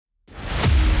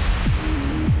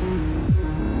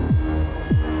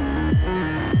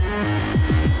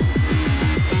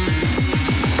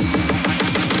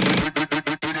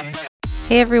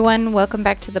Hey everyone, welcome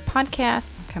back to the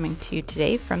podcast. I'm coming to you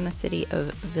today from the city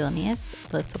of Vilnius,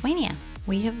 Lithuania.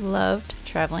 We have loved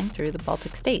traveling through the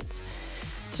Baltic states.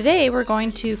 Today we're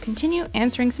going to continue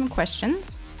answering some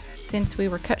questions since we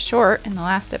were cut short in the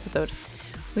last episode.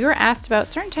 We were asked about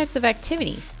certain types of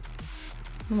activities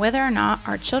and whether or not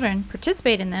our children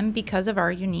participate in them because of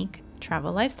our unique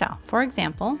travel lifestyle. For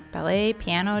example, ballet,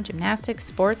 piano, gymnastics,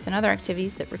 sports, and other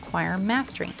activities that require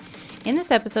mastery. In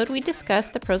this episode, we discuss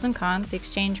the pros and cons, the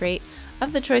exchange rate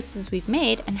of the choices we've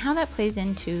made, and how that plays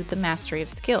into the mastery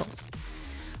of skills.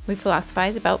 We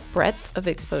philosophize about breadth of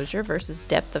exposure versus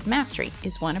depth of mastery.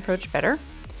 Is one approach better?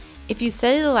 If you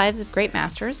study the lives of great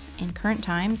masters in current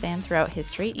times and throughout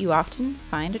history, you often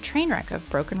find a train wreck of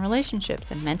broken relationships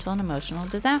and mental and emotional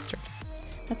disasters.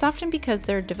 That's often because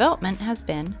their development has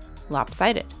been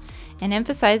lopsided and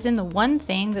emphasized in the one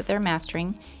thing that they're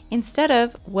mastering instead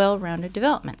of well-rounded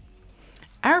development.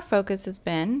 Our focus has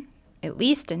been, at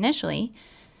least initially,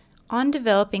 on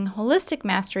developing holistic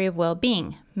mastery of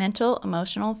well-being, mental,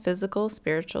 emotional, physical,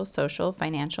 spiritual, social,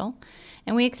 financial,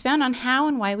 and we expound on how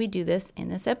and why we do this in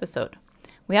this episode.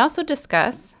 We also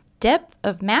discuss depth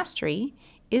of mastery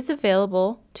is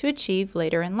available to achieve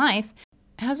later in life,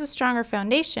 has a stronger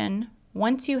foundation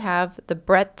once you have the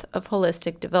breadth of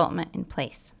holistic development in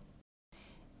place.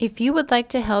 If you would like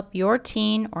to help your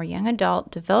teen or young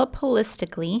adult develop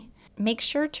holistically, make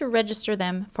sure to register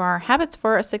them for our Habits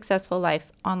for a Successful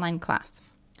Life online class.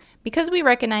 Because we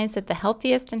recognize that the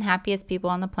healthiest and happiest people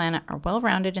on the planet are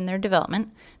well-rounded in their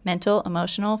development, mental,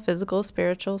 emotional, physical,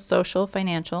 spiritual, social,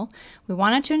 financial, we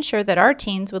wanted to ensure that our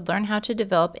teens would learn how to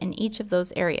develop in each of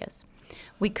those areas.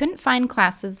 We couldn't find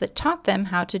classes that taught them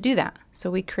how to do that,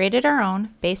 so we created our own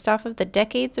based off of the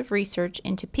decades of research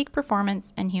into peak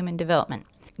performance and human development.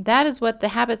 That is what the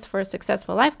Habits for a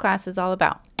Successful Life class is all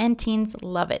about, and teens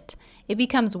love it. It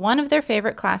becomes one of their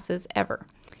favorite classes ever.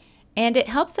 And it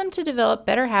helps them to develop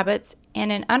better habits and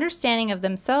an understanding of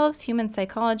themselves, human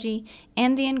psychology,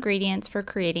 and the ingredients for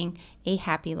creating a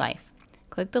happy life.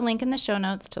 Click the link in the show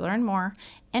notes to learn more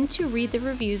and to read the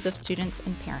reviews of students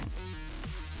and parents.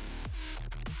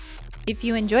 If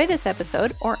you enjoy this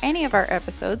episode or any of our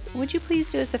episodes, would you please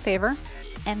do us a favor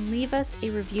and leave us a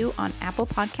review on Apple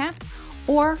Podcasts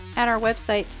or at our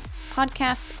website,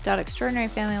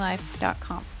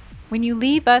 podcast.extraordinaryfamilylife.com. When you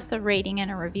leave us a rating and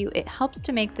a review, it helps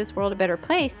to make this world a better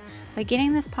place by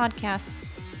getting this podcast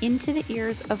into the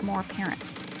ears of more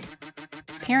parents.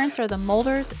 Parents are the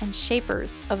molders and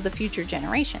shapers of the future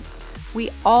generations.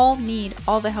 We all need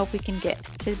all the help we can get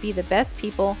to be the best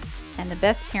people and the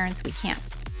best parents we can.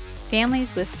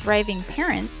 Families with thriving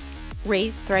parents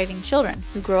raise thriving children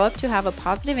who grow up to have a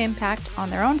positive impact on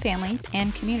their own families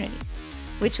and communities,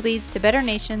 which leads to better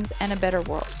nations and a better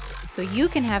world. So you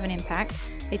can have an impact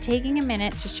by taking a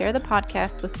minute to share the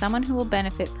podcast with someone who will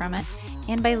benefit from it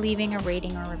and by leaving a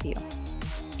rating or review.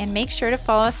 And make sure to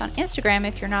follow us on Instagram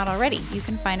if you're not already. You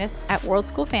can find us at World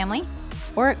School Family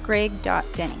or at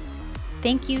greg.denny.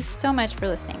 Thank you so much for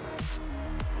listening.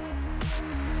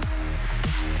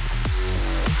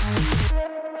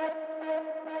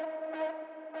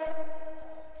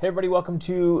 Hey everybody, welcome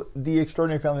to the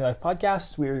Extraordinary Family Life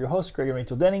podcast. We are your hosts, Greg and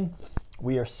Rachel Denning.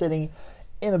 We are sitting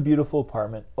in a beautiful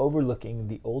apartment overlooking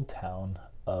the old town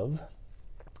of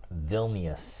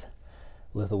Vilnius,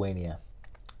 Lithuania.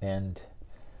 And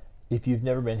if you've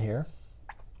never been here,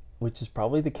 which is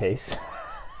probably the case,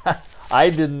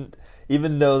 I didn't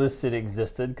even know this city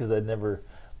existed because I'd never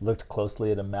looked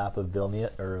closely at a map of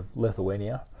Vilnius or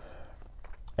Lithuania.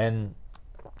 And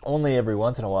only every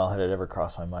once in a while had it ever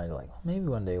crossed my mind, like, maybe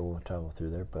one day we'll travel through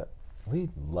there. But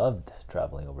we loved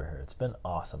traveling over here. It's been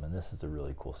awesome, and this is a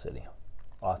really cool city.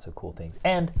 Lots of cool things.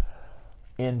 And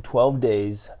in 12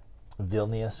 days,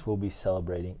 Vilnius will be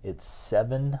celebrating its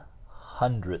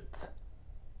 700th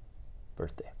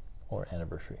birthday or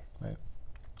anniversary, right?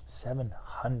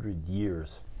 700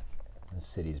 years the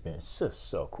city's been. It's just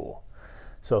so cool.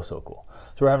 So cool.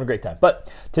 So we're having a great time.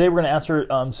 But today we're going to answer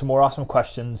some more awesome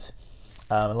questions.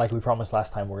 And like we promised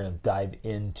last time, we're going to dive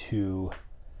into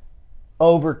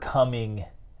overcoming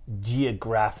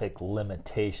geographic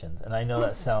limitations. And I know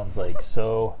that sounds like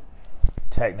so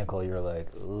technical. You're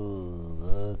like,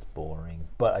 ooh, that's boring.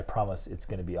 But I promise it's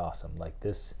going to be awesome. Like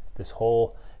this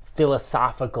whole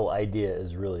philosophical idea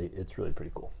is it's really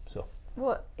pretty cool. So,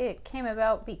 well, it came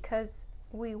about because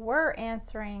we were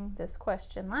answering this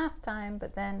question last time,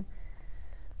 but then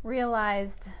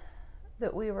realized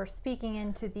that we were speaking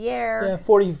into the air. Yeah,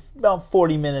 about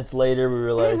 40 minutes later, we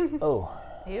realized,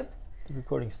 oops, the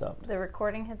recording stopped. The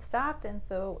recording had stopped, and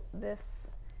so this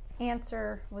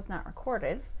answer was not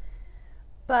recorded.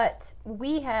 But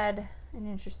we had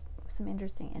some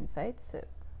interesting insights that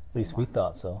At least we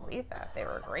thought so. we thought they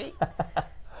were great.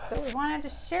 So we wanted to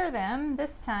share them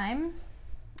this time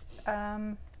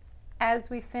as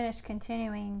we finish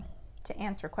continuing to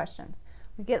answer questions.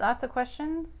 We get lots of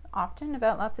questions often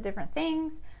about lots of different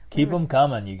things. Keep them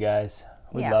coming, you guys.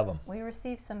 We love them. We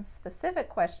received some specific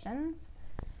questions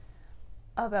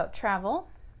about travel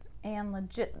and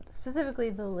specifically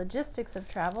the logistics of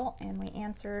travel, and we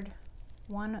answered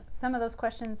some of those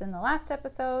questions in the last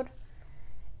episode.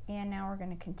 And now we're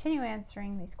going to continue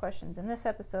answering these questions in this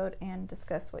episode and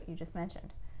discuss what you just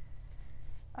mentioned.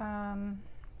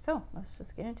 So let's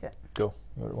just get into it. Go.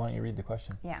 Why don't you read the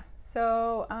question? Yeah.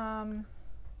 So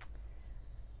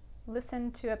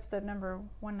listen to episode number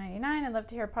 199. I'd love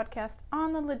to hear a podcast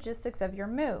on the logistics of your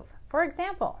move. For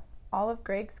example, all of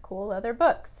Greg's cool leather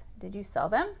books. Did you sell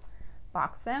them?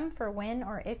 Box them for when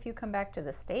or if you come back to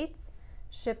the States?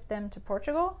 Ship them to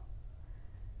Portugal?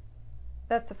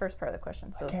 That's the first part of the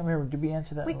question. So I can't remember. Did we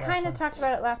answer that? We kind of talked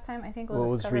about it last time. I think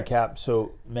we'll just recap.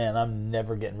 So, man, I'm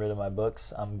never getting rid of my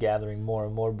books. I'm gathering more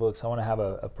and more books. I want to have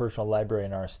a personal library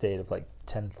in our estate of like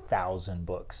 10,000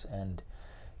 books. And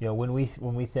you know, when we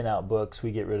thin out books,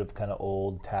 we get rid of kind of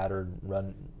old, tattered,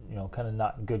 kind of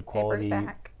not good quality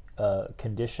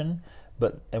condition.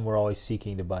 And we're always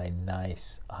seeking to buy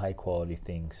nice, high quality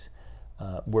things.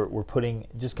 We're putting,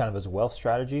 just kind of as a wealth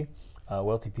strategy,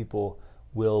 wealthy people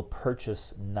will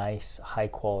purchase nice,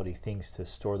 high-quality things to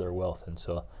store their wealth. And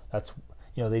so that's,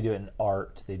 they do it in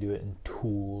art, they do it in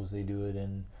tools, they do it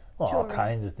in all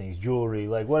kinds of things, jewelry,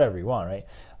 like whatever you want, right?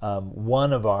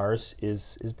 One of ours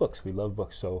is books. We love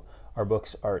books. So our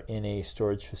books are in a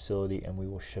storage facility, and we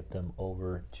will ship them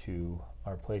over to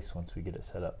our place once we get it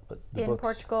set up. But in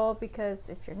Portugal, because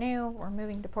if you're new, we're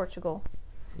moving to Portugal.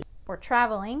 Yeah. We're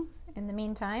traveling in the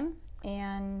meantime,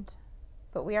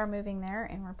 but we are moving there,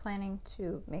 and we're planning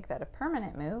to make that a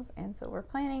permanent move. And so we're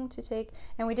planning to take,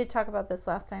 and we did talk about this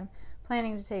last time,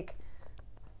 planning to take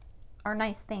our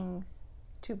nice things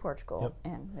to Portugal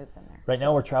and move them there. Right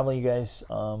now we're traveling, you guys.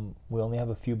 We only have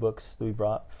a few books that we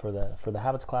brought for the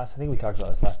habits class. I think we talked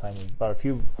about this last time. We bought a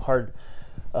few hard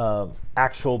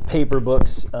actual paper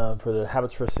books for the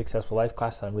Habits for a Successful Life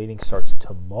class that I'm leading. Starts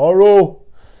tomorrow.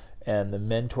 And the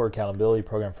Mentor Accountability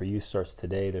Program for Youth starts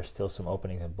today. There's still some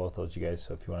openings in both those, you guys,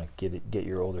 so if you want to get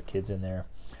your older kids in there.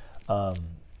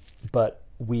 But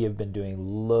we have been doing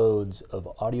loads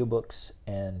of audiobooks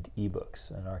and ebooks,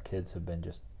 and our kids have been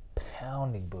just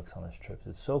pounding books on this trip.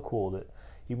 It's so cool that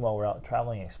even while we're out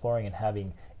traveling, exploring, and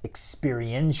having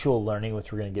experiential learning,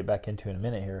 which we're going to get back into in a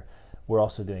minute here, we're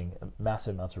also doing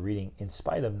massive amounts of reading in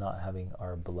spite of not having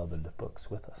our beloved books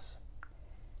with us.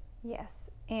 Yes,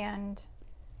 and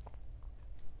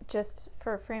just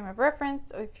for a frame of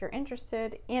reference, if you're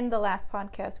interested, in the last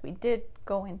podcast, we did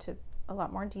go into a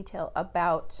lot more detail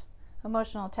about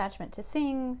emotional attachment to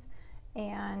things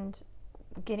and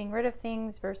getting rid of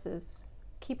things versus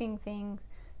keeping things.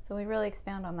 So we really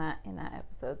expound on that in that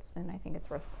episode, and I think it's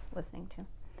worth listening to.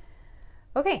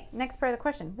 Okay, next part of the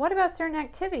question. What about certain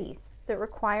activities that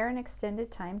require an extended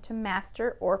time to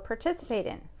master or participate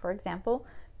in? For example,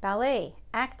 ballet,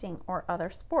 acting, or other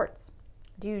sports.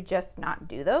 Do you just not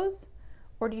do those?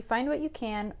 Or do you find what you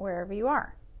can wherever you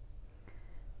are?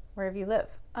 Wherever you live?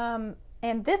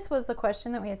 And this was the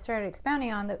question that we had started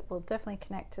expounding on that will definitely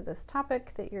connect to this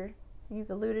topic that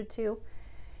you've alluded to.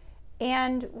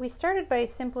 And we started by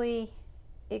simply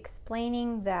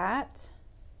explaining that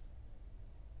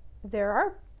there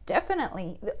are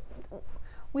definitely,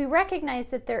 we recognize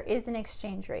that there is an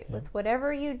exchange rate. With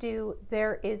whatever you do,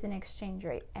 there is an exchange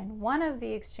rate. And one of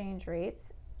the exchange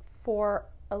rates for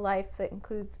a life that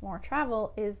includes more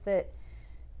travel is that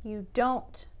you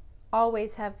don't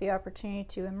always have the opportunity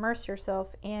to immerse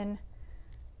yourself in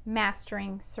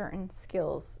mastering certain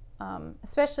skills,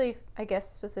 especially, I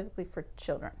guess, specifically for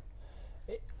children.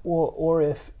 Or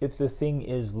if the thing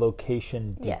is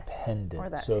location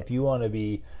dependent. Yes, so if you want to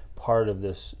be part of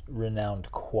this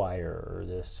renowned choir or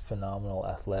this phenomenal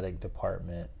athletic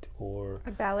department or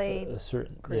a ballet a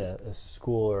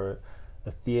school or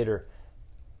a theater,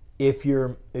 if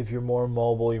you're more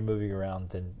mobile, you're moving around,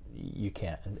 then you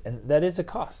can't, and that is a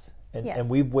cost, and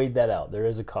we've weighed that out. There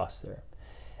is a cost there,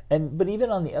 but even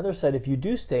on the other side, if you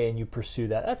do stay and you pursue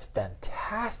that, that's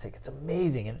fantastic. It's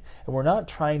amazing, and we're not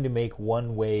trying to make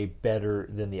one way better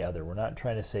than the other. We're not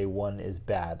trying to say one is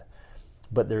bad,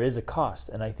 but there is a cost,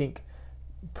 and I think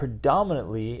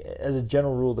predominantly, as a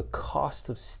general rule, the cost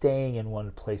of staying in one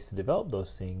place to develop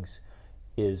those things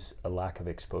is a lack of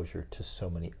exposure to so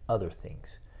many other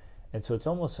things. And so it's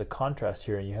almost a contrast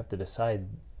here, and you have to decide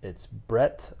it's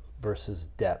breadth versus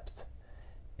depth.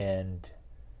 And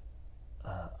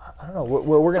I don't know.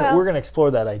 We're gonna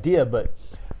explore that idea, but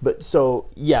so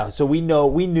we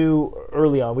knew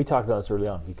early on. We talked about this early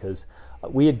on because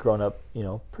we had grown up,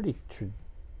 pretty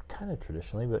kind of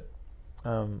traditionally, but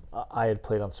I had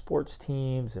played on sports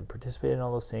teams and participated in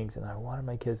all those things, and I wanted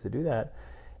my kids to do that.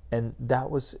 And it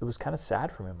was kind of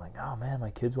sad for me. I'm like, oh man, my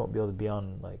kids won't be able to be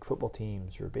on like football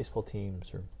teams or baseball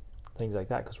teams or things like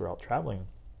that because we're out traveling.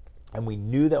 And we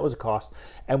knew that was a cost,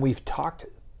 and we've talked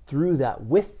through that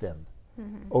with them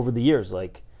over the years.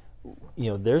 Like,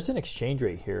 there's an exchange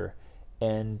rate here,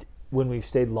 and when we've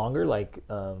stayed longer, like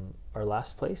our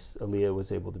last place, Aaliyah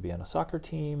was able to be on a soccer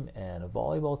team and a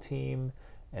volleyball team,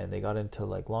 and they got into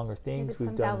like longer things.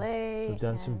 We've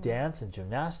done some dance and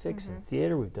gymnastics and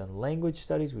theater. We've done language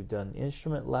studies. We've done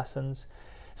instrument lessons.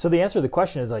 So the answer to the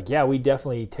question is like, yeah, we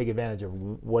definitely take advantage of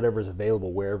whatever's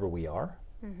available wherever we are.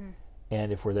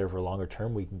 And if we're there for longer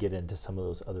term, we can get into some of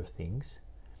those other things.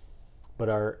 But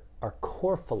our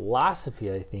core philosophy,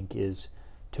 I think, is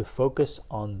to focus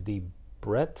on the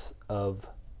breadth of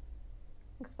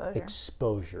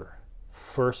exposure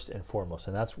first and foremost.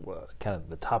 And that's kind of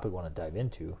the topic I want to dive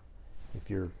into, if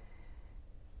you're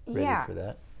ready for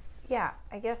that. Yeah,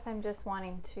 I guess I'm just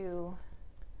wanting to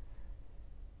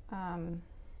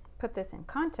put this in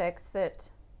context that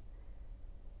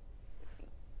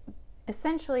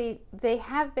essentially they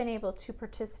have been able to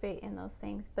participate in those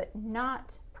things, but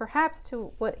not perhaps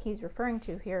to what he's referring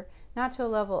to here, not to a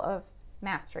level of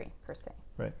mastery per se.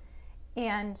 Right.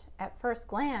 And at first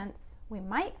glance, we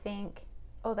might think,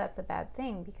 oh, that's a bad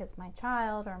thing because my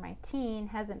child or my teen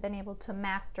hasn't been able to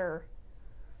master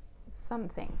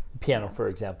something. Piano, for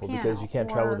example, because you can't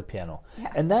travel with a piano.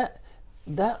 Yeah. And that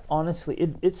honestly,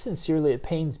 it sincerely, it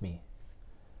pains me.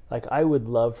 Like, I would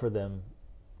love for them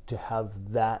to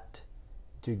have that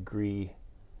degree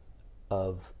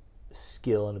of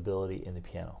skill and ability in the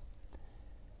piano.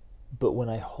 But when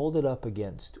I hold it up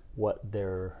against what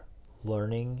they're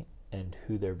learning and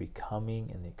who they're becoming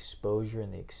and the exposure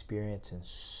and the experience in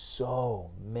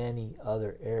so many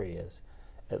other areas,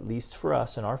 at least for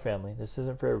us and our family, this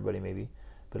isn't for everybody maybe,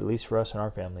 but at least for us and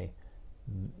our family,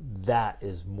 that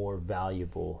is more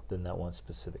valuable than that one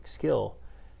specific skill.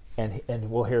 And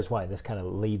well, here's why. This kind of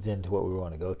leads into what we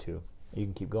want to go to. You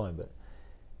can keep going, but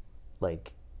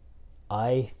like,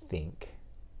 I think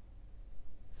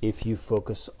if you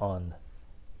focus on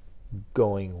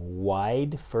going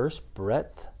wide first,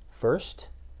 breadth first,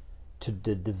 to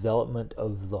the development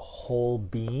of the whole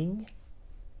being,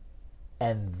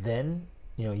 and then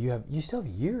you still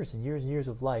have years and years and years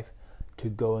of life to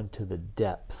go into the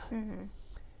depth.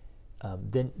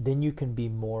 Then you can be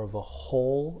more of a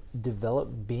whole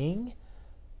developed being,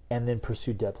 and then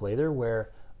pursue depth later, where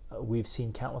we've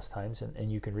seen countless times,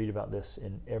 and you can read about this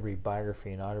in every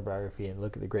biography and autobiography and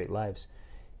look at the great lives.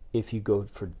 If you go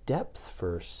for depth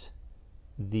first,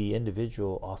 the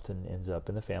individual often ends up,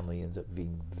 and the family ends up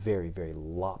being very, very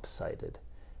lopsided,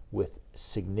 with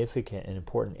significant and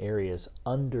important areas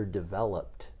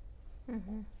underdeveloped.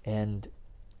 And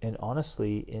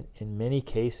honestly, in many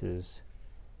cases,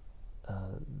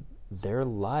 their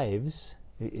lives,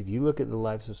 if you look at the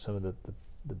lives of some of the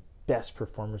best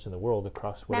performers in the world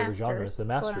across whatever genres, the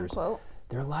masters,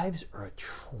 their lives are a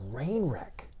train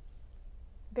wreck.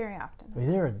 Very often. I mean,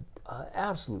 they're an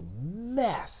absolute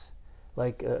mess.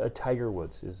 Like a Tiger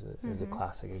Woods is a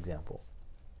classic example.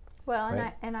 Well,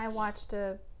 right? and I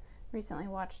recently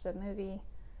watched a movie,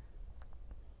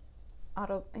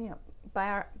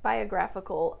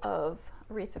 biographical of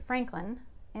Aretha Franklin,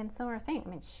 and similar thing. I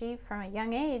mean, she from a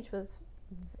young age was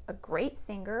a great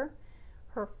singer.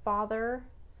 Her father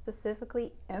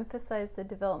specifically emphasized the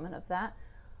development of that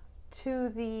to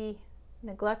the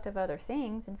neglect of other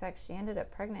things. In fact, she ended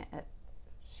up pregnant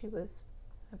she was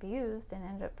abused and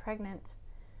ended up pregnant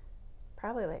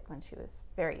probably like when she was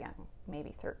very young,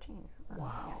 maybe 13 or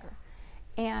younger.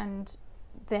 And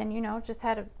then, just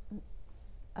had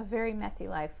a very messy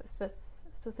life,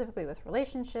 specifically with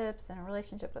relationships and a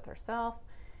relationship with herself.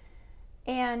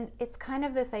 And it's kind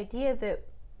of this idea that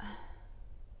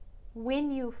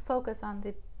when you focus on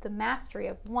the mastery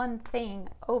of one thing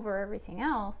over everything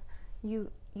else,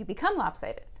 you become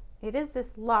lopsided. It is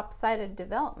this lopsided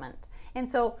development. And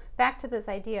so back to this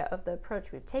idea of the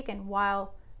approach we've taken,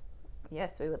 while,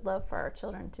 yes, we would love for our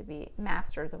children to be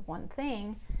masters of one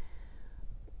thing,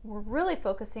 we're really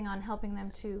focusing on helping them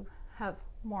to have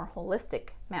more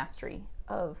holistic mastery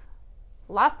of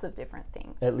lots of different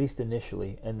things. At least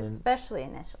initially. And then especially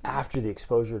initially. After the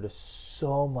exposure to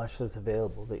so much that's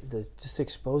available, just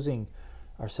exposing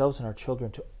ourselves and our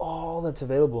children to all that's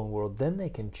available in the world, then they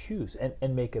can choose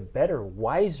and make a better,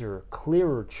 wiser,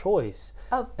 clearer choice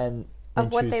of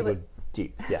what they would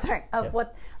deep. Yeah. Sorry, of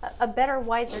what a better,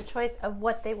 wiser choice of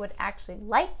what they would actually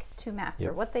like to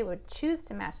master, what they would choose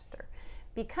to master,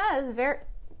 because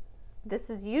this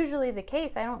is usually the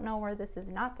case. I don't know where this is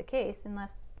not the case,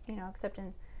 unless, except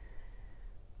in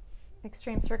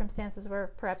extreme circumstances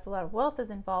where perhaps a lot of wealth is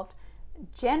involved.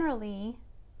 Generally,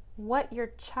 what your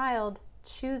child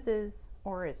chooses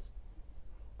or is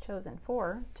chosen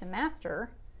for to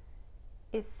master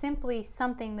is simply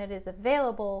something that is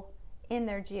available in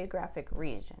their geographic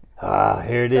region.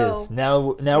 Here it is. Now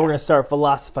we're going to start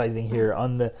philosophizing here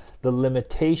on the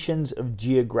limitations of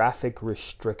geographic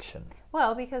restriction.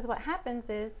 Well, because what happens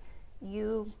is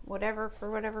for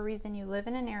whatever reason, you live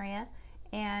in an area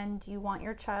and you want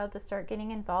your child to start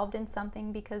getting involved in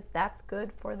something because that's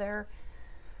good for their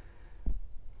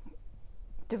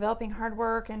developing hard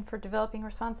work and for developing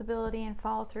responsibility and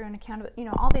follow through and accountability,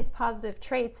 all these positive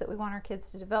traits that we want our kids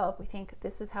to develop. We think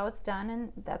this is how it's done,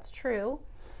 and that's true.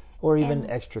 Or even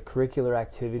extracurricular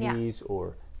activities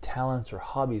or talents or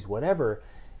hobbies, whatever.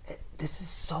 This is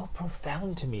so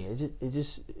profound to me. It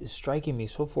just is striking me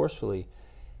so forcefully.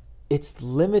 It's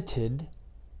limited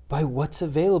by what's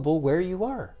available where you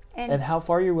are and how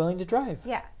far you're willing to drive.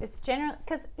 Yeah, it's general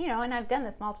because, and I've done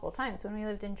this multiple times. When we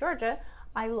lived in Georgia,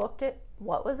 I looked at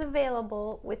what was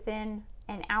available within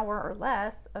an hour or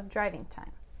less of driving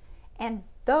time. And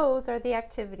those are the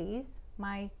activities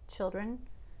my children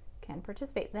can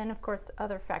participate. Then, of course,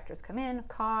 other factors come in: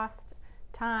 cost,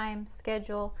 time,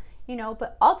 schedule,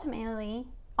 but ultimately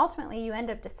you end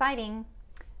up deciding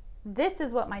this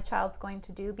is what my child's going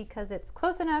to do because it's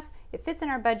close enough, it fits in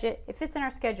our budget, it fits in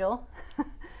our schedule.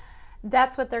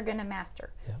 That's what they're going to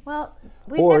master. Yeah. Well,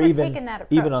 we've never taken that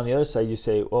approach. Even on the other side, you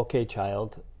say, okay,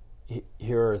 child,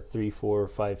 here are 3, 4, or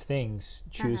 5 things.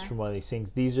 Choose from one of these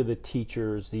things. These are the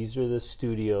teachers. These are the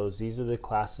studios. These are the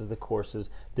classes, the courses.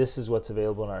 This is what's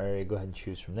available in our area. Go ahead and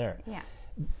choose from there. Yeah.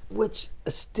 Which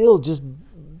still just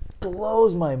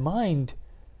blows my mind.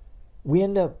 We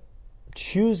end up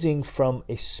choosing from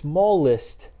a small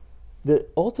list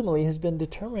that ultimately has been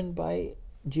determined by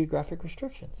geographic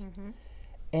restrictions. Mm-hmm.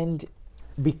 And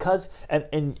because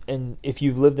and if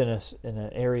you've lived in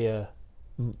an area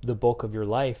the bulk of your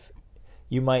life,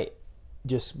 you might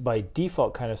just by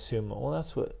default kind of assume, well,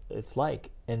 that's what it's like.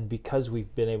 And because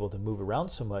we've been able to move around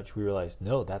so much, we realize,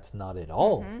 no, that's not at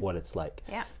all what it's like.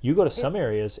 Yeah. You go to some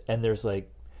areas and there's like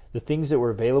the things that were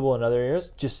available in other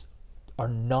areas just are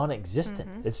non-existent.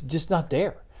 Mm-hmm. It's just not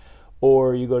there.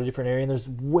 Or you go to a different area and there's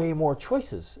way more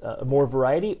choices, more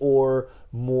variety or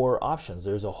more options.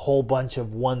 There's a whole bunch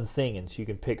of one thing, and so you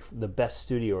can pick the best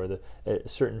studio or the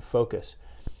certain focus.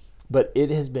 But it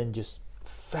has been just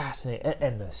fascinating.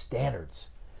 And the standards,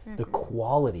 the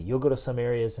quality. You'll go to some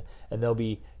areas and there'll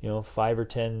be 5 or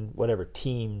 10 whatever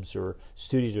teams or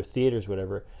studios or theaters,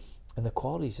 whatever, and the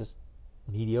quality is just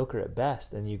mediocre at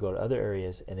best. And you go to other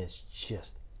areas and it's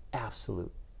just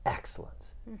absolute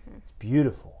excellence. Mm-hmm. It's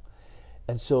beautiful.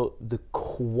 And so the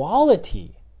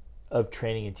quality of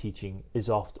training and teaching is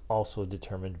also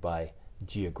determined by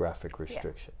geographic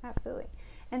restriction. Yes, absolutely.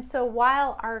 And so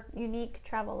while our unique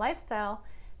travel lifestyle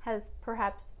has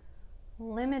perhaps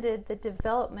limited the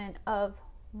development of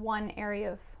one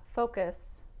area of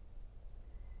focus,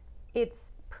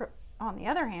 it's, on the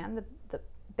other hand, the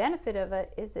benefit of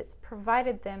it is it's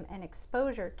provided them an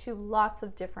exposure to lots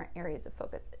of different areas of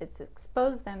focus. It's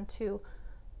exposed them to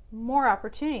more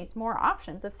opportunities, more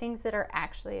options of things that are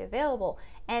actually available.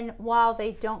 And while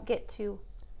they don't get to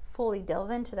fully delve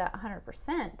into that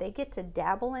 100%, they get to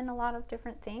dabble in a lot of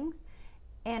different things.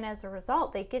 And as a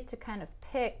result, they get to kind of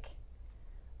pick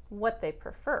what they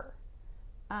prefer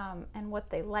and what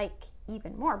they like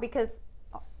even more. Because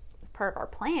as part of our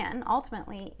plan,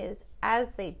 ultimately, is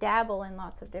as they dabble in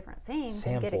lots of different things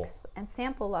and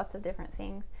sample lots of different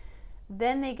things,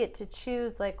 then they get to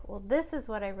choose, like, well, this is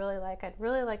what I really like. I'd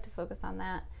really like to focus on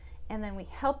that. And then we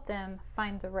help them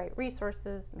find the right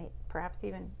resources, perhaps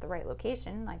even the right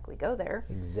location, like we go there.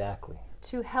 Exactly.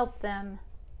 To help them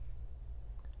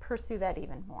pursue that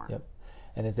even more. Yep.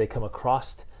 And as they come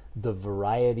across the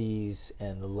varieties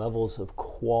and the levels of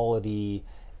quality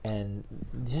and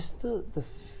just the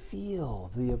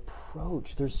feel, the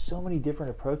approach, there's so many different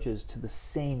approaches to the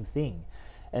same thing.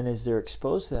 And as they're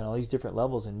exposed to that on all these different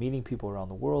levels and meeting people around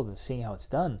the world and seeing how it's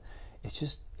done,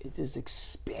 it is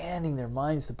expanding their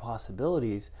minds to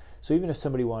possibilities. So even if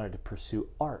somebody wanted to pursue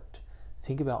art,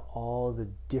 think about all the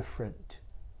different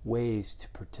ways to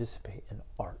participate in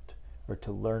art or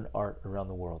to learn art around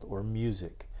the world, or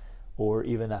music, or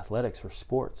even athletics or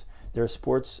sports. There are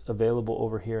sports available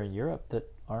over here in Europe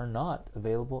that are not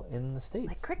available in the States.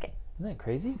 Like cricket. Isn't that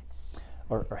crazy?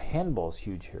 or handball's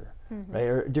huge here, right?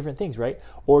 Or different things, right?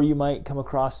 Or you might come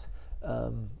across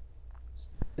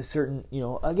a certain,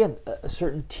 a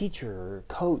certain teacher or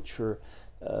coach or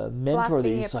mentor that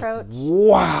you're just like,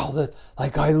 wow,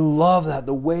 I love that,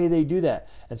 the way they do that.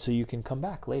 And so you can come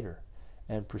back later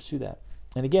and pursue that.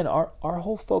 And again, our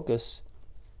whole focus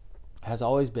has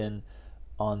always been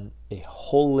on a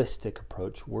holistic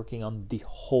approach, working on the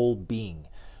whole being.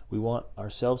 We want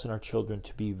ourselves and our children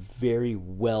to be very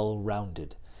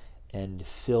well-rounded and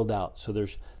filled out. So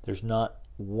there's not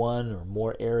one or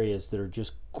more areas that are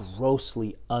just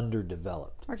grossly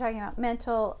underdeveloped. We're talking about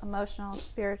mental, emotional,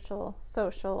 spiritual,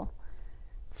 social,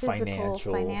 physical,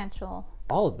 financial.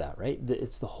 All of that, right?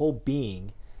 It's the whole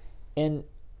being. And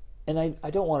I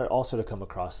don't want it also to come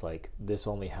across like this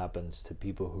only happens to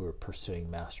people who are pursuing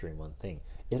mastery in one thing.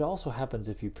 It also happens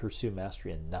if you pursue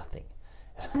mastery in nothing.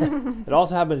 It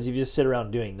also happens if you just sit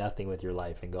around doing nothing with your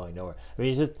life and going nowhere. I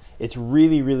mean, it's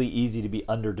really, really easy to be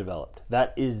underdeveloped.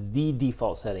 That is the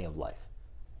default setting of life.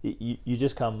 You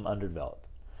just come underdeveloped.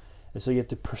 And so you have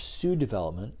to pursue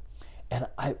development. And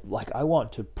I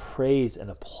want to praise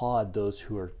and applaud those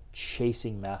who are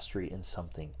chasing mastery in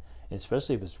something, and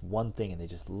especially if it's one thing and they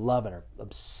just love it or are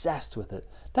obsessed with it.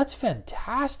 That's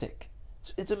fantastic.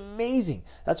 It's amazing.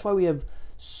 That's why we have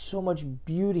so much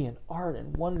beauty and art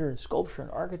and wonder and sculpture and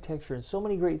architecture and so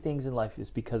many great things in life, is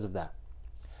because of that.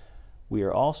 We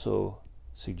are also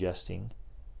suggesting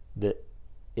that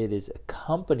it is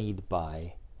accompanied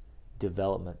by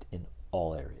development in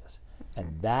all areas.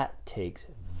 And that takes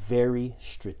very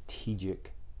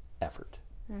strategic effort.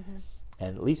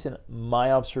 And at least in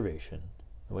my observation,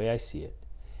 the way I see it,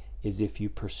 is if you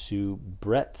pursue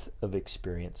breadth of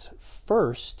experience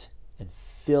first and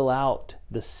fill out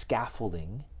the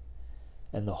scaffolding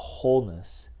and the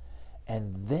wholeness,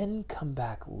 and then come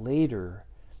back later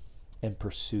and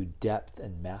pursue depth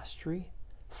and mastery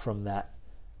from that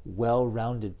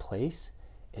well-rounded place,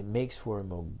 it makes for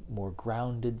a more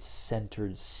grounded,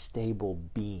 centered, stable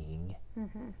being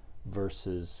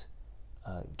versus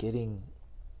getting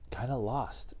kind of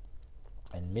lost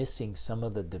and missing some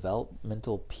of the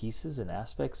developmental pieces and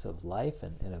aspects of life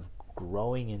and of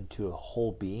growing into a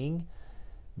whole being,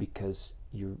 because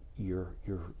your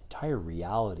entire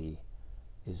reality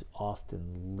is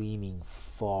often leaning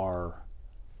far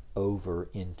over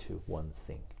into one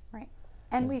thing. Right.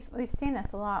 And we've seen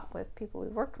this a lot with people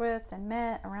we've worked with and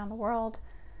met around the world,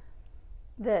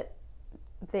 that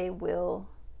they will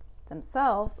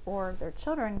themselves or their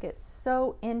children get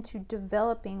so into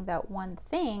developing that one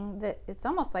thing that it's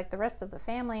almost like the rest of the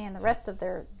family and the rest of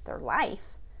their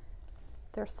life,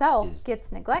 their self,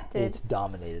 gets neglected. It's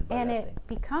dominated by that thing. And it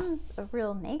becomes a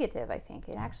real negative, I think.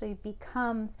 It actually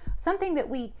becomes something that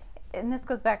and this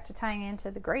goes back to tying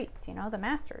into the greats, the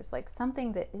masters, like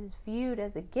something that is viewed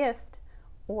as a gift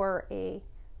or a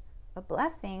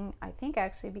blessing, I think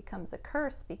actually becomes a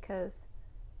curse, because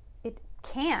it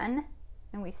can,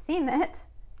 and we've seen that,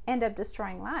 end up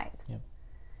destroying lives. Yeah.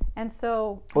 And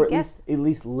so, or at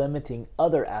least limiting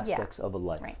other aspects of a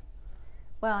life. Right.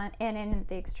 Well, and in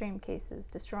the extreme cases,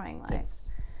 destroying lives.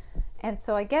 Yeah. And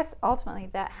so I guess ultimately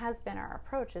that has been our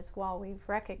approach, is while we've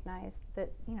recognized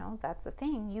that, that's a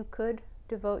thing. You could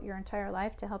devote your entire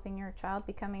life to helping your child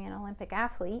becoming an Olympic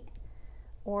athlete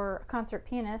or a concert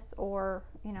pianist or,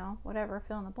 whatever,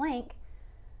 fill in the blank.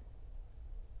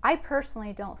 I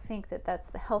personally don't think that that's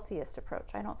the healthiest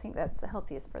approach. I don't think that's the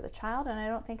healthiest for the child, and I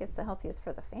don't think it's the healthiest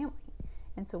for the family.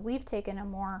 And so we've taken a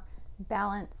more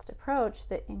balanced approach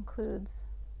that includes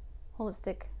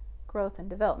holistic growth and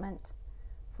development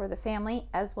for the family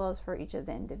as well as for each of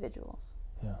the individuals.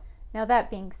 Yeah. Now, that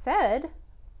being said,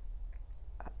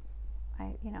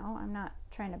 I'm not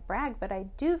trying to brag, but I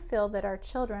do feel that our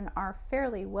children are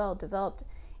fairly well developed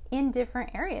in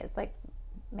different areas. Like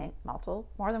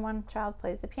more than one child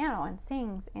plays the piano and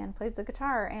sings and plays the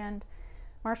guitar and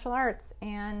martial arts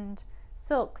and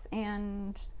silks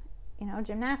and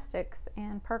gymnastics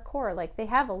and parkour. Like, they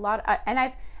have a lot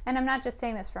and I'm not just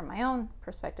saying this from my own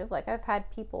perspective. Like, I've had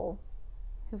people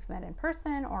who've met in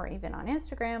person or even on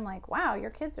Instagram, like, wow, your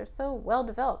kids are so well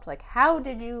developed. Like, how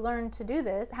did you learn to do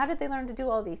this? How did they learn to do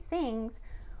all these things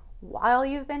while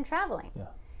you've been traveling? Yeah.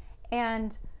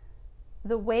 And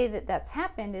the way that that's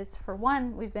happened is, for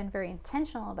one, we've been very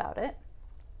intentional about it.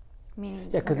 Meaning,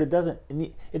 because it doesn't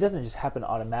just happen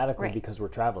automatically, right, because we're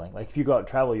traveling. Like, if you go out and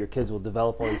travel, your kids will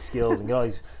develop all these skills and get all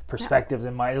these perspectives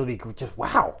in mind. It'll be just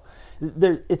wow.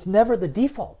 It's never the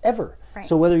default ever. Right.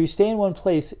 So whether you stay in one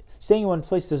place, staying in one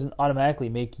place doesn't automatically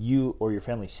make you or your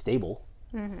family stable,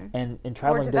 and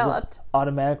traveling doesn't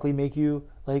automatically make you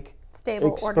like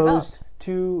stable exposed or developed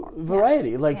to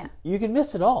variety. Like, yeah. you can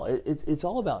miss it all. It's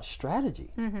all about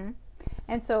strategy. Mm-hmm.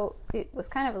 And so it was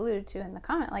kind of alluded to in the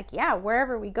comment, like, yeah,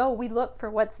 wherever we go, we look for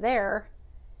what's there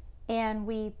and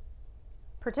we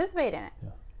participate in it.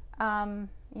 Yeah.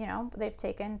 You know, they've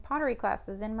taken pottery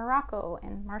classes in Morocco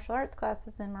and martial arts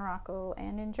classes in Morocco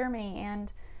and in Germany.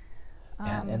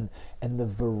 And the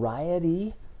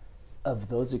variety of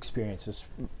those experiences.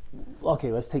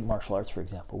 Okay, let's take martial arts, for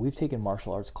example. We've taken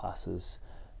martial arts classes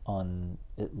on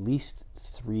at least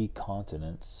 3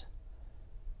 continents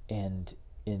and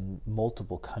in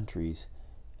multiple countries,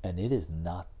 and it is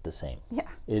not the same. Yeah,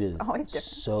 it is always different.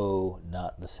 So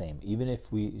not the same. Even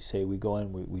if we say we go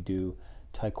in, we do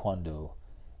Taekwondo,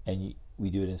 and we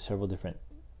do it in several different,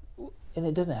 and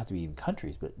it doesn't have to be even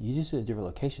countries, but you just do it in different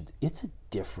locations. It's a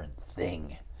different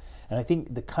thing. And I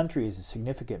think the country is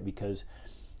significant because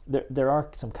there are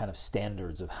some kind of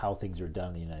standards of how things are done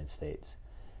in the United States.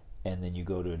 And then you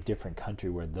go to a different country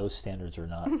where those standards are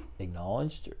not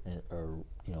acknowledged or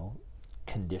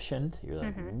conditioned. You're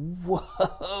like,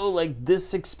 whoa, like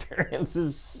this experience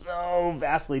is so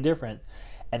vastly different.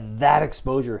 And that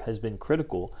exposure has been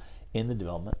critical in the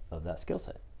development of that skill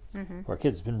set. For our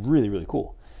kids, it's been really, really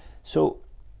cool. So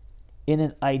in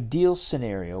an ideal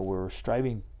scenario where we're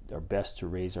striving our best to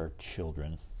raise our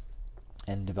children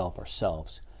and develop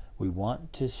ourselves, we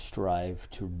want to strive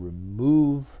to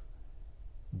remove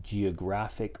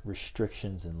geographic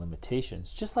restrictions and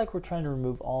limitations, just like we're trying to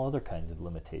remove all other kinds of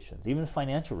limitations, even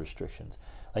financial restrictions.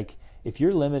 Like, if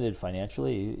you're limited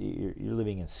financially, you're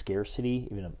living in scarcity,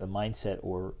 even a mindset,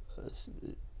 or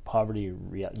poverty,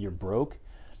 you're broke,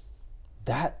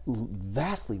 that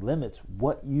vastly limits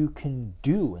what you can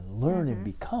do and learn and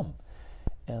become.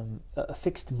 A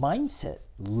fixed mindset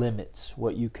limits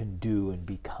what you can do and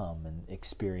become and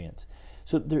experience.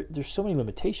 So there's so many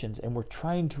limitations, and we're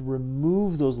trying to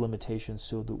remove those limitations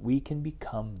so that we can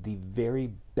become the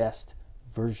very best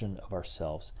version of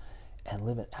ourselves and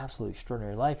live an absolutely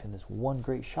extraordinary life in this one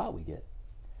great shot we get.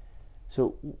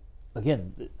 So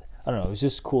again, I don't know, it was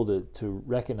just cool to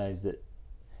recognize that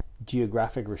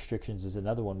geographic restrictions is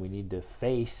another one we need to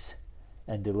face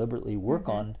and deliberately work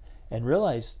on, and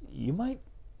realize you might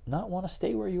not want to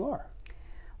stay where you are.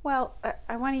 Well,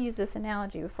 I want to use this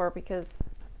analogy because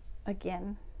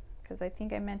I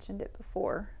think I mentioned it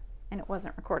before, and it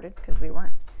wasn't recorded because we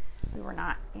were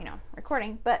not,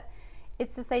 recording, but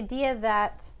it's this idea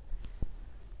that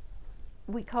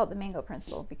we call it the mango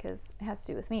principle because it has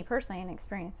to do with me personally and an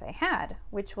experience I had,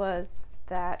 which was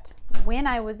that when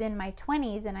I was in my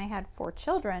 20s and I had 4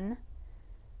 children,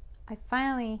 I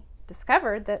finally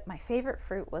discovered that my favorite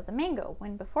fruit was a mango,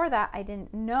 when before that I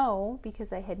didn't know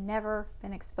because I had never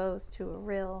been exposed to a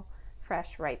real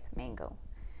fresh ripe mango.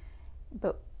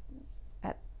 But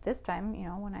at this time,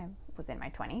 when I was in my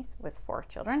 20s with 4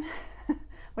 children,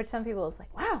 which some people is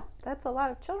like, wow, that's a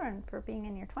lot of children for being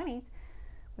in your 20s,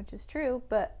 which is true,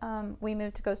 but we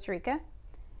moved to Costa Rica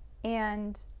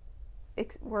and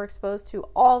were exposed to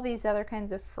all these other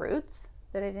kinds of fruits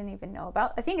that I didn't even know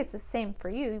about. I think it's the same for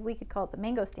you. We could call it the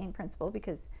mangosteen principle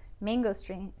because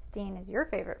mangosteen is your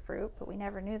favorite fruit, but we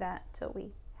never knew that till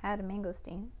we had a mangosteen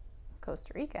in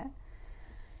Costa Rica.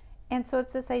 And so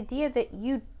it's this idea that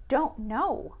you don't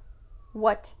know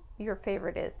what your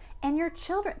favorite is. And your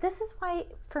children, this is why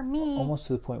for me... Almost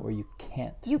to the point where you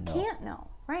can't know,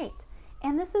 right.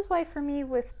 And this is why for me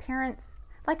with parents,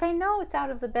 like I know it's out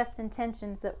of the best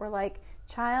intentions that we're like,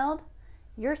 child,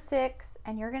 you're 6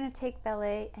 and you're going to take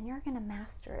ballet and you're going to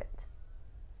master it,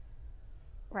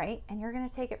 right? And you're going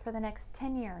to take it for the next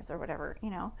 10 years or whatever,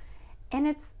 And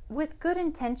it's with good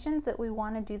intentions that we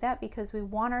want to do that because we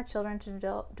want our children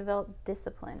to develop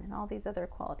discipline and all these other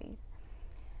qualities.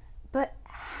 But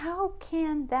how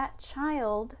can that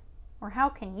child, or how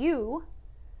can you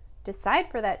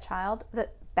decide for that child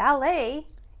that ballet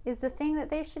is the thing that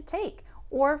they should take?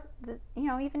 Or,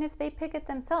 even if they pick it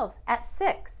themselves at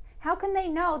 6, how can they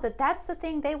know that that's the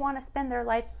thing they want to spend their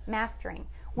life mastering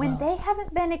when they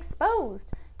haven't been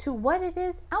exposed to what it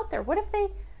is out there? What if they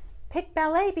pick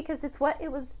ballet because it's what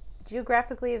it was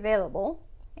geographically available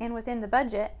and within the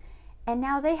budget, and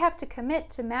now they have to commit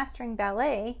to mastering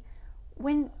ballet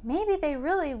when maybe they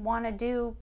really want to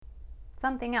do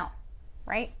something else,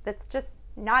 right? That's just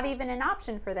not even an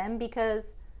option for them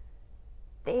because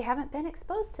they haven't been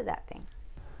exposed to that thing.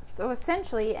 So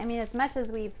essentially, as much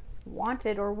as we've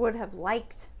wanted or would have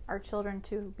liked our children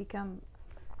to become,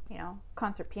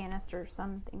 concert pianist or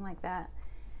something like that,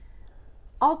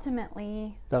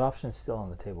 ultimately... That option is still on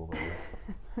the table, by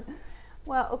the way.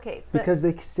 Well, okay. Because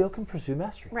they still can pursue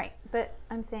mastery. Right, but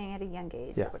I'm saying at a young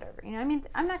age or whatever.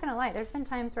 I'm not going to lie. There's been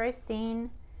times where I've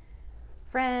seen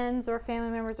friends or family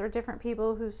members or different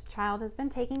people whose child has been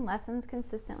taking lessons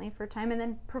consistently for time and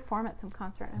then perform at some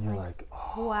concert. And you're I'm like,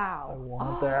 oh, wow. I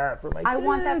want that for my kids. I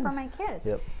want that for my kids.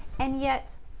 Yep. And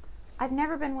yet, I've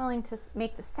never been willing to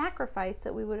make the sacrifice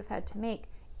that we would have had to make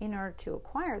in order to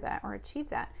acquire that or achieve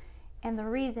that. And the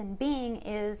reason being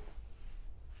is,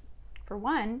 for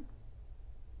one,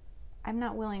 I'm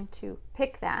not willing to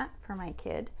pick that for my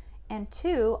kid. And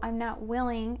two, I'm not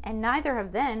willing, and neither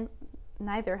have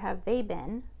they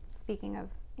been, speaking of,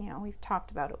 we've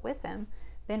talked about it with them,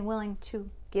 been willing to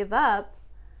give up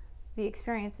the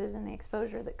experiences and the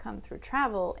exposure that come through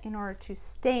travel in order to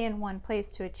stay in one place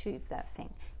to achieve that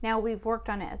thing. Now, we've worked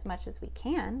on it as much as we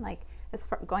can, like as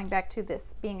far, going back to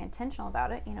this being intentional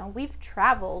about it, we've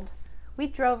traveled, we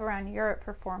drove around Europe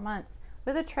for 4 months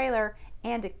with a trailer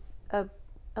and a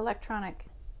electronic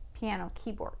piano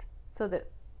keyboard so that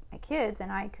my kids and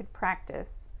I could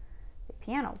practice the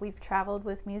piano. We've traveled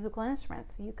with musical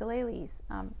instruments, ukuleles.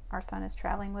 Our son is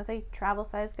traveling with a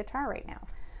travel-sized guitar right now.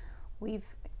 We've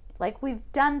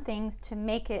done things to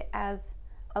make it as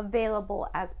available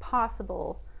as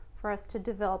possible for us to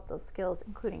develop those skills,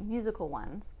 including musical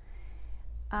ones.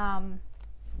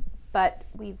 But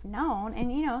we've known,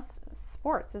 and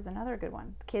sports is another good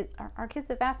one. Our kids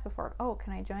have asked before, oh,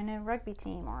 can I join a rugby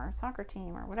team or a soccer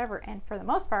team or whatever? And for the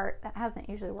most part, that hasn't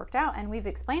usually worked out. And we've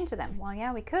explained to them, well,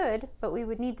 yeah, we could, but we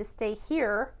would need to stay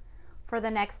here for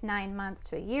the next 9 months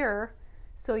to a year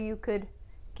so you could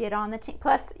get on the team.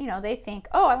 Plus, they think,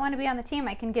 oh, I want to be on the team.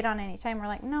 I can get on anytime. We're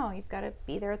like, no, you've got to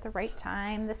be there at the right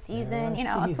time, the season.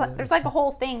 It's like, there's like a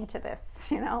whole thing to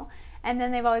this, And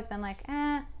then they've always been like,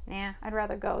 nah, I'd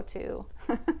rather go to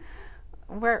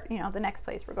where, the next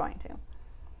place we're going to.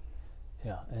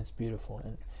 Yeah, and it's beautiful.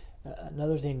 And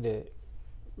another thing to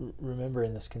remember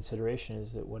in this consideration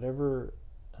is that whatever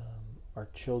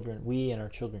we and our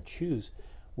children choose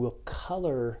will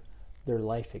color their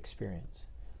life experience.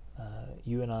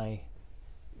 You and I,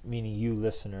 meaning you,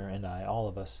 listener, and I, all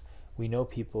of us, we know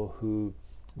people who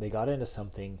they got into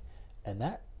something and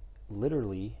that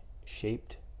literally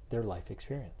shaped their life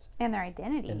experience and their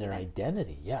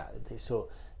identity. Yeah. So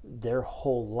their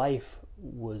whole life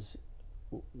was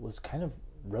kind of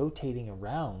rotating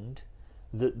around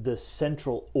the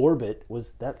central orbit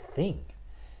was that thing,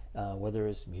 whether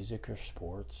it's music or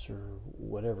sports or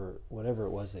whatever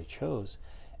it was they chose.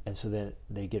 And so then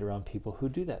they get around people who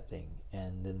do that thing,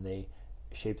 and then they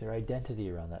shape their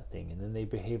identity around that thing, and then they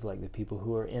behave like the people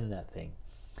who are in that thing.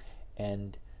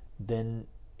 And then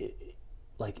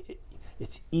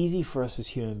it's easy for us as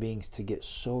human beings to get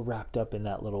so wrapped up in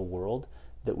that little world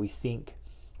that we think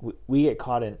we get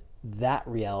caught in that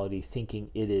reality thinking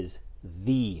it is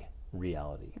the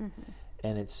reality. Mm-hmm.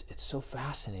 And it's so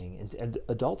fascinating. And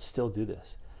adults still do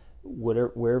this.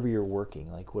 Wherever you're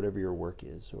working, like whatever your work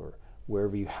is, or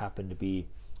wherever you happen to be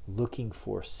looking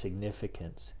for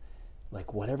significance,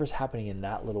 like whatever's happening in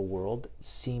that little world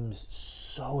seems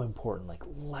so important, like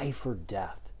life or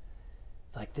death.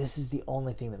 It's like, this is the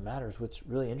only thing that matters. What's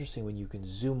really interesting when you can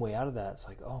zoom way out of that, it's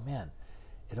like, oh man,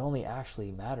 it only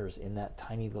actually matters in that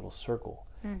tiny little circle.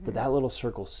 Mm-hmm. But that little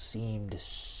circle seemed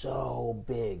so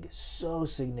big, so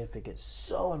significant,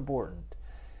 so important.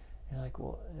 You're like,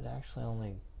 well, it actually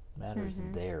only matters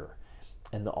there.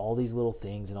 And all these little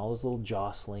things and all this little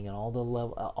jostling and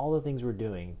all the things we're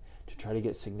doing to try to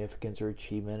get significance or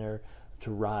achievement or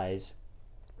to rise,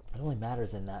 it only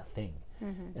matters in that thing.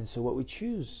 Mm-hmm. And so what we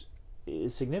choose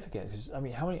is significant. Because,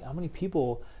 how many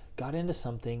people got into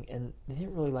something and they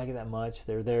didn't really like it that much?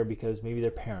 They're there because maybe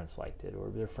their parents liked it,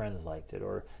 or their friends liked it,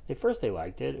 or they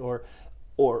liked it, or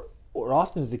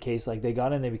often is the case, like they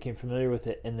got in, they became familiar with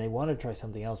it, and they wanted to try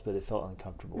something else, but it felt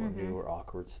uncomfortable or new or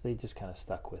awkward, so they just kind of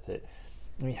stuck with it.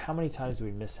 How many times do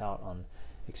we miss out on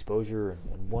exposure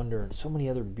and wonder and so many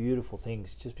other beautiful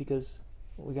things just because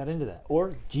we got into that?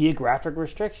 Or geographic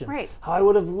restrictions. Right. How I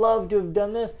would have loved to have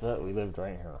done this, but we lived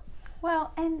right here.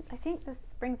 Well, and I think this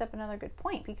brings up another good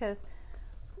point, because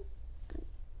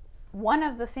one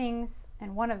of the things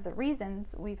and one of the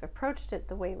reasons we've approached it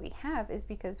the way we have is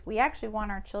because we actually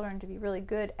want our children to be really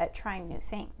good at trying new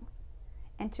things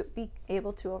and to be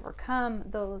able to overcome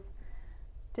those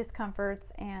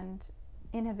discomforts and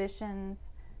inhibitions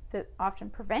that often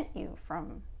prevent you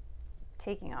from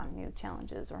taking on new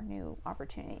challenges or new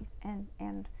opportunities.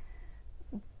 And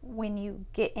when you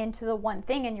get into the one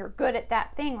thing and you're good at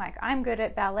that thing, like I'm good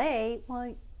at ballet,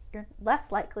 well, you're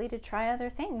less likely to try other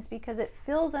things because it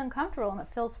feels uncomfortable and it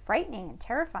feels frightening and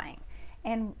terrifying.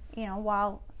 And,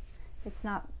 while it's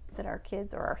not that our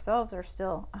kids or ourselves are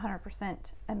still 100%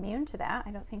 immune to that,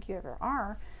 I don't think you ever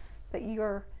are, but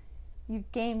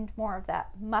you've gained more of that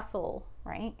muscle,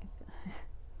 right?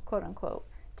 Quote unquote,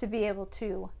 to be able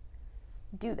to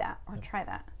do that or try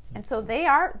that. And so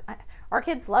our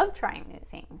kids love trying new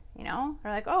things, you know?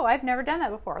 They're like, oh, I've never done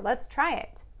that before. Let's try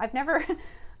it. I've never,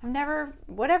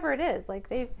 whatever it is. Like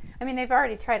they've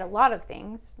already tried a lot of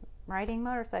things, riding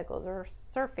motorcycles or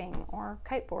surfing or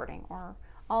kiteboarding or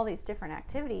all these different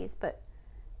activities, but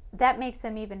that makes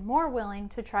them even more willing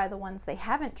to try the ones they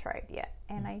haven't tried yet.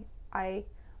 And I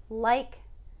like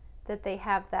that they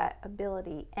have that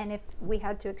ability. And if we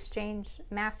had to exchange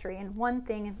mastery in one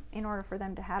thing in order for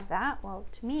them to have that, well,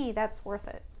 to me, that's worth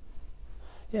it.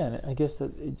 Yeah, and I guess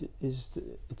that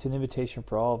it's an invitation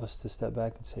for all of us to step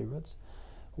back and say,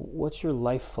 what's your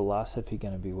life philosophy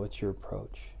going to be? What's your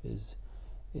approach?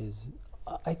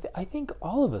 I think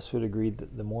all of us would agree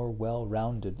that the more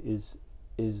well-rounded is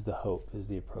the hope, is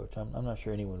the approach. I'm not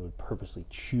sure anyone would purposely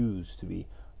choose to be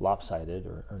lopsided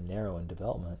or narrow in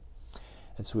development.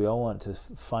 And so we all want to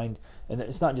find, and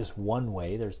it's not just one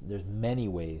way, there's many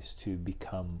ways to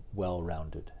become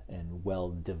well-rounded and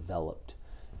well-developed.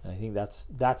 And I think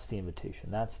that's the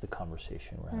invitation, that's the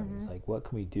conversation we're having. It's like, what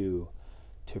can we do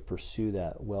to pursue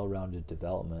that well-rounded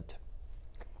development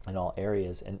in all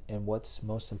areas, and what's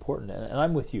most important? And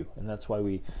I'm with you, and that's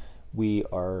why we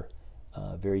are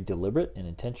very deliberate and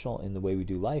intentional in the way we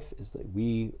do life, is that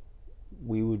we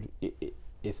would,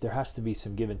 if there has to be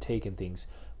some give and take in things,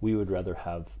 we would rather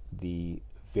have the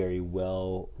very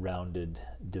well-rounded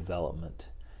development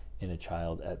in a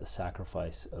child at the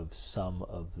sacrifice of some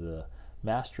of the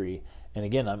mastery. And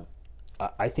again,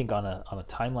 I think on a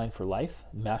timeline for life,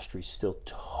 mastery is still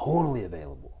totally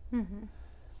available. Mm-hmm.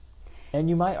 And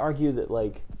you might argue that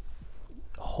like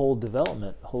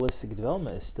holistic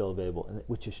development is still available,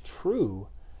 which is true,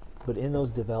 but in those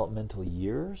developmental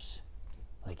years,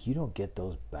 like you don't get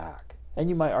those back. And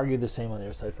you might argue the same on the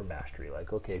other side for mastery.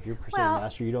 Like, okay, if you're pursuing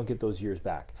mastery, you don't get those years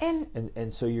back.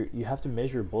 And so you have to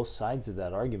measure both sides of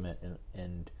that argument,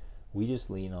 and we just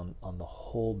lean on the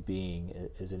whole being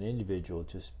as an individual,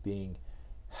 just being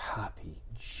happy,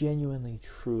 genuinely,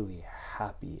 truly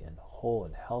happy and whole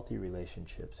and healthy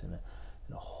relationships, and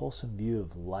a wholesome view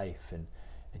of life, and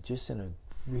just in a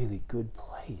really good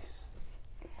place.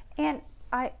 And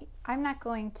I'm not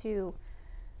going to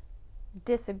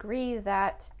disagree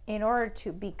that in order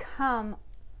to become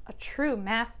a true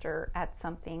master at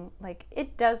something, like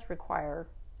it does require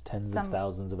tens of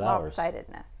thousands of hours.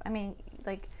 Lopsidedness. I mean,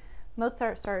 like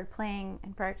Mozart started playing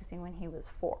and practicing when he was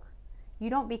 4. You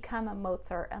don't become a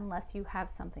Mozart unless you have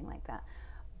something like that.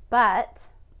 But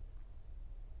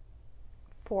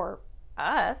for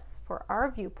us, for our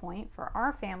viewpoint, for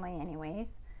our family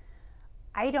anyways,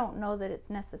 I don't know that it's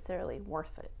necessarily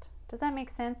worth it. Does that make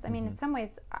sense? I mean, in some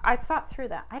ways, I've thought through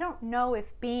that. I don't know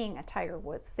if being a Tiger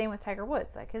Woods, same with Tiger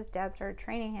Woods, like his dad started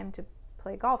training him to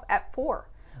play golf at 4,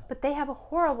 but they have a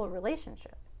horrible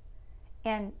relationship.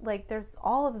 And like there's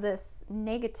all of this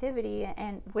negativity,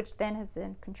 and which then has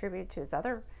then contributed to his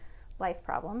other life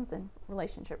problems and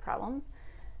relationship problems.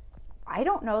 I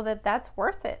don't know that that's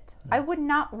worth it. I would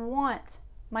not want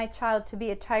my child to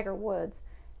be a Tiger Woods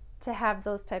to have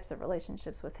those types of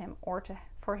relationships with him, or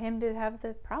for him to have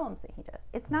the problems that he does.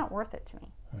 It's not worth it to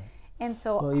me. Right. And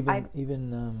so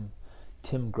even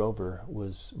Tim Grover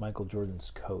was Michael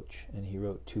Jordan's coach, and he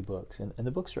wrote 2 books, and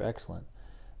the books are excellent,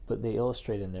 but they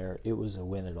illustrate in there it was a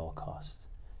win at all costs.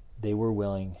 They were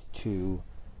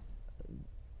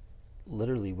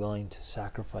literally willing to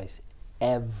sacrifice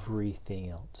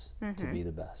everything else to be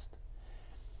the best.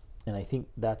 And I think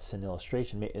that's an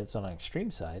illustration. It's on an extreme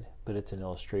side, but it's an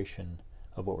illustration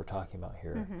of what we're talking about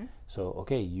here. Mm-hmm. So,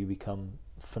 okay, you become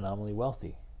phenomenally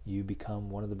wealthy. You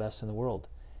become one of the best in the world.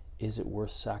 Is it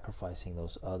worth sacrificing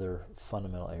those other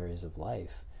fundamental areas of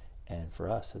life? And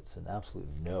for us, it's an absolute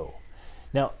no.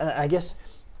 Now, I guess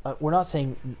we're not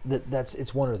saying that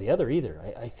it's one or the other either.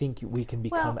 I think we can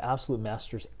become absolute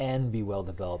masters and be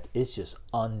well-developed. It's just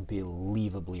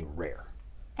unbelievably rare.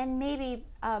 And maybe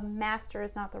master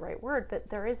is not the right word, but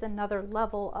there is another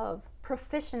level of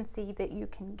proficiency that you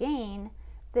can gain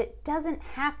that doesn't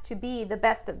have to be the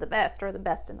best of the best or the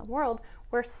best in the world.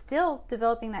 We're still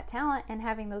developing that talent, and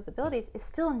having those abilities is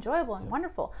still enjoyable and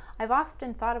wonderful. I've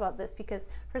often thought about this because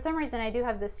for some reason I do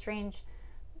have this strange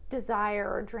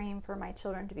desire or dream for my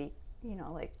children to be,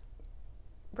 like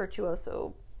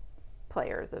virtuoso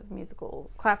players of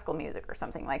classical music or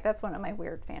something. Like that's one of my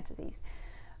weird fantasies.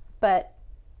 But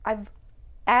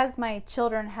as my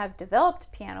children have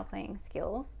developed piano playing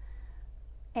skills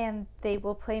and they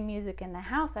will play music in the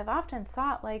house, I've often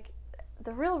thought like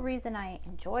the real reason I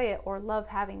enjoy it or love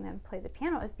having them play the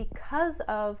piano is because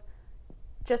of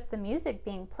just the music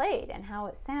being played and how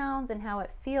it sounds and how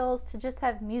it feels to just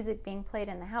have music being played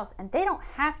in the house. And they don't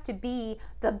have to be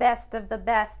the best of the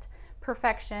best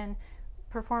perfection,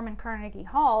 perform in Carnegie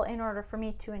Hall in order for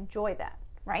me to enjoy that,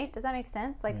 right? Does that make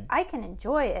sense? Like, Right. I can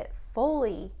enjoy it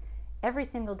fully every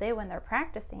single day when they're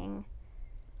practicing,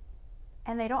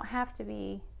 and they don't have to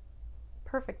be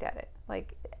perfect at it.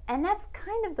 Like, and that's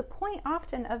kind of the point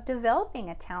often of developing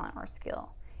a talent or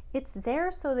skill. It's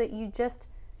there so that you just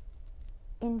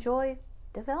enjoy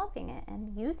developing it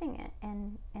and using it,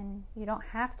 and you don't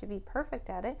have to be perfect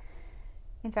at it.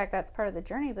 In fact, that's part of the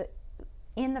journey, but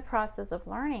in the process of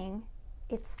learning,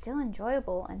 it's still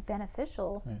enjoyable and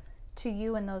beneficial Right. to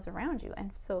you and those around you.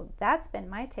 And so that's been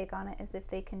my take on it, is if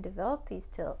they can develop these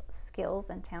skills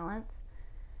and talents,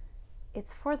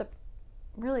 it's for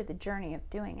really the journey of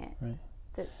doing it Right.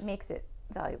 that makes it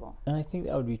valuable. And I think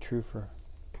that would be true for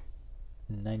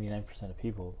 99% of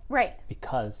people, Right.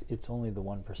 because it's only the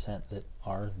 1% that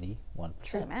are the 1%.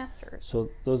 True masters. So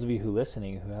those of you who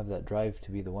listening who have that drive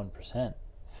to be the 1%,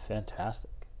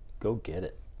 fantastic. Go get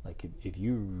it. Like, if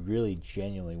you really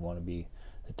genuinely want to be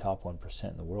the top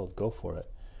 1% in the world, go for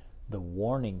it. The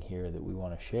warning here that we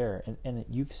want to share, and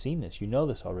you've seen this, you know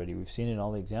this already, we've seen it in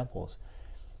all the examples,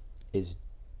 is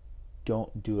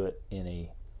don't do it in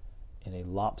a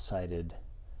lopsided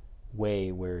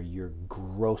way where you're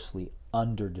grossly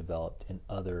underdeveloped in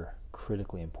other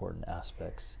critically important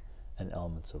aspects and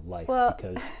elements of life. Well,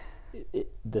 because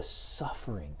the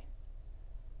suffering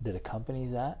that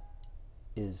accompanies that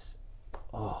is,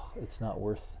 it's not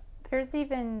worth. There's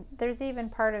even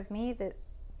part of me that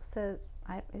says,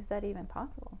 is that even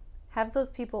possible? Have those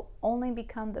people only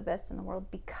become the best in the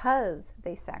world because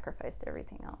they sacrificed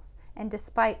everything else? And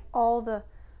despite all the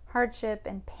hardship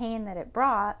and pain that it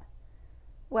brought,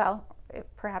 well,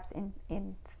 perhaps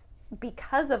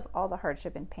because of all the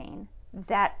hardship and pain,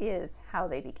 that is how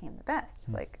they became the best.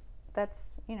 Like,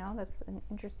 that's an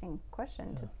interesting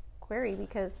question to query,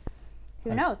 because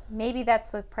who knows? Maybe that's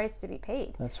the price to be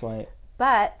paid. That's why.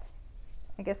 But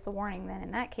I guess the warning then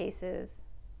in that case is,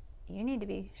 you need to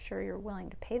be sure you're willing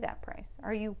to pay that price.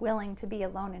 Are you willing to be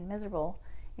alone and miserable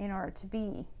in order to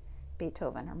be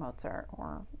Beethoven or Mozart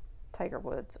or Tiger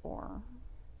Woods or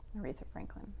Aretha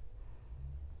Franklin?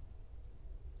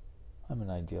 I'm an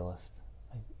idealist.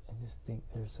 I just think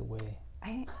there's a way.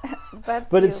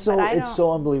 But it's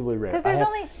so unbelievably rare.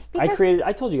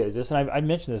 I told you guys this, and I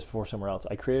mentioned this before somewhere else.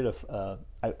 I created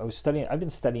I've been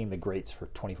studying the greats for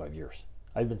 25 years.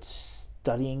 I've been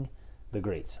studying the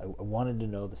greats. I wanted to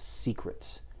know the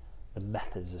secrets, the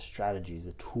methods, the strategies,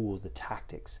 the tools, the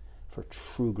tactics for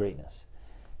true greatness.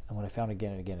 And what I found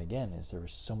again and again and again is there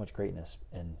was so much greatness,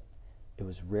 and it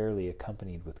was rarely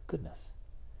accompanied with goodness.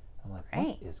 I'm like,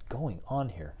 right. What is going on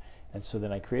here? And so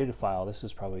then I created a file, this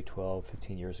was probably 12,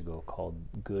 15 years ago,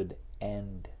 called Good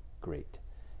and Great.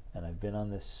 And I've been on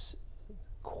this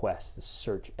quest, this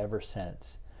search ever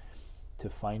since, to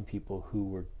find people who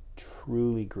were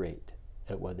truly great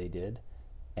at what they did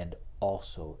and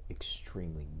also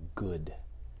extremely good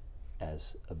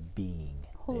as a being.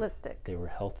 Holistic. They were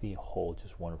healthy, whole,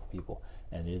 just wonderful people.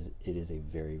 And it is a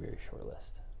very, very short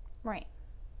list. Right.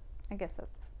 I guess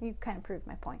you kind of proved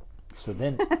my point. So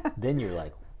then you're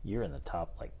like, you're in the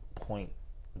top like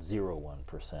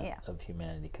 0.01% of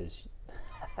humanity, because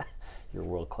you're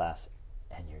world class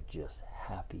and you're just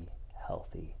happy,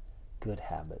 healthy, good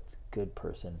habits, good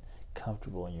person,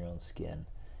 comfortable in your own skin,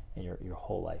 and your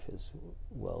whole life is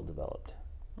well developed.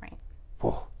 Right.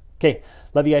 Whoa. Okay,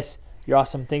 love you guys. You're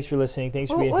awesome. Thanks for listening. Thanks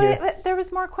for being here. But there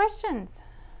was more questions.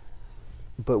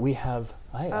 But we have,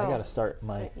 I got to start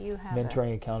my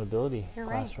mentoring accountability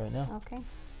class right now. Okay.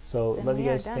 So Then love you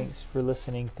guys. done. Thanks for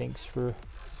listening. Thanks for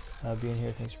being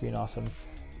here. Thanks for being awesome.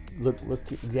 Look,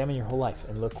 examine your whole life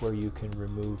and look where you can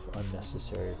remove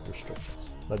unnecessary restrictions.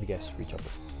 Love you guys. Reach out.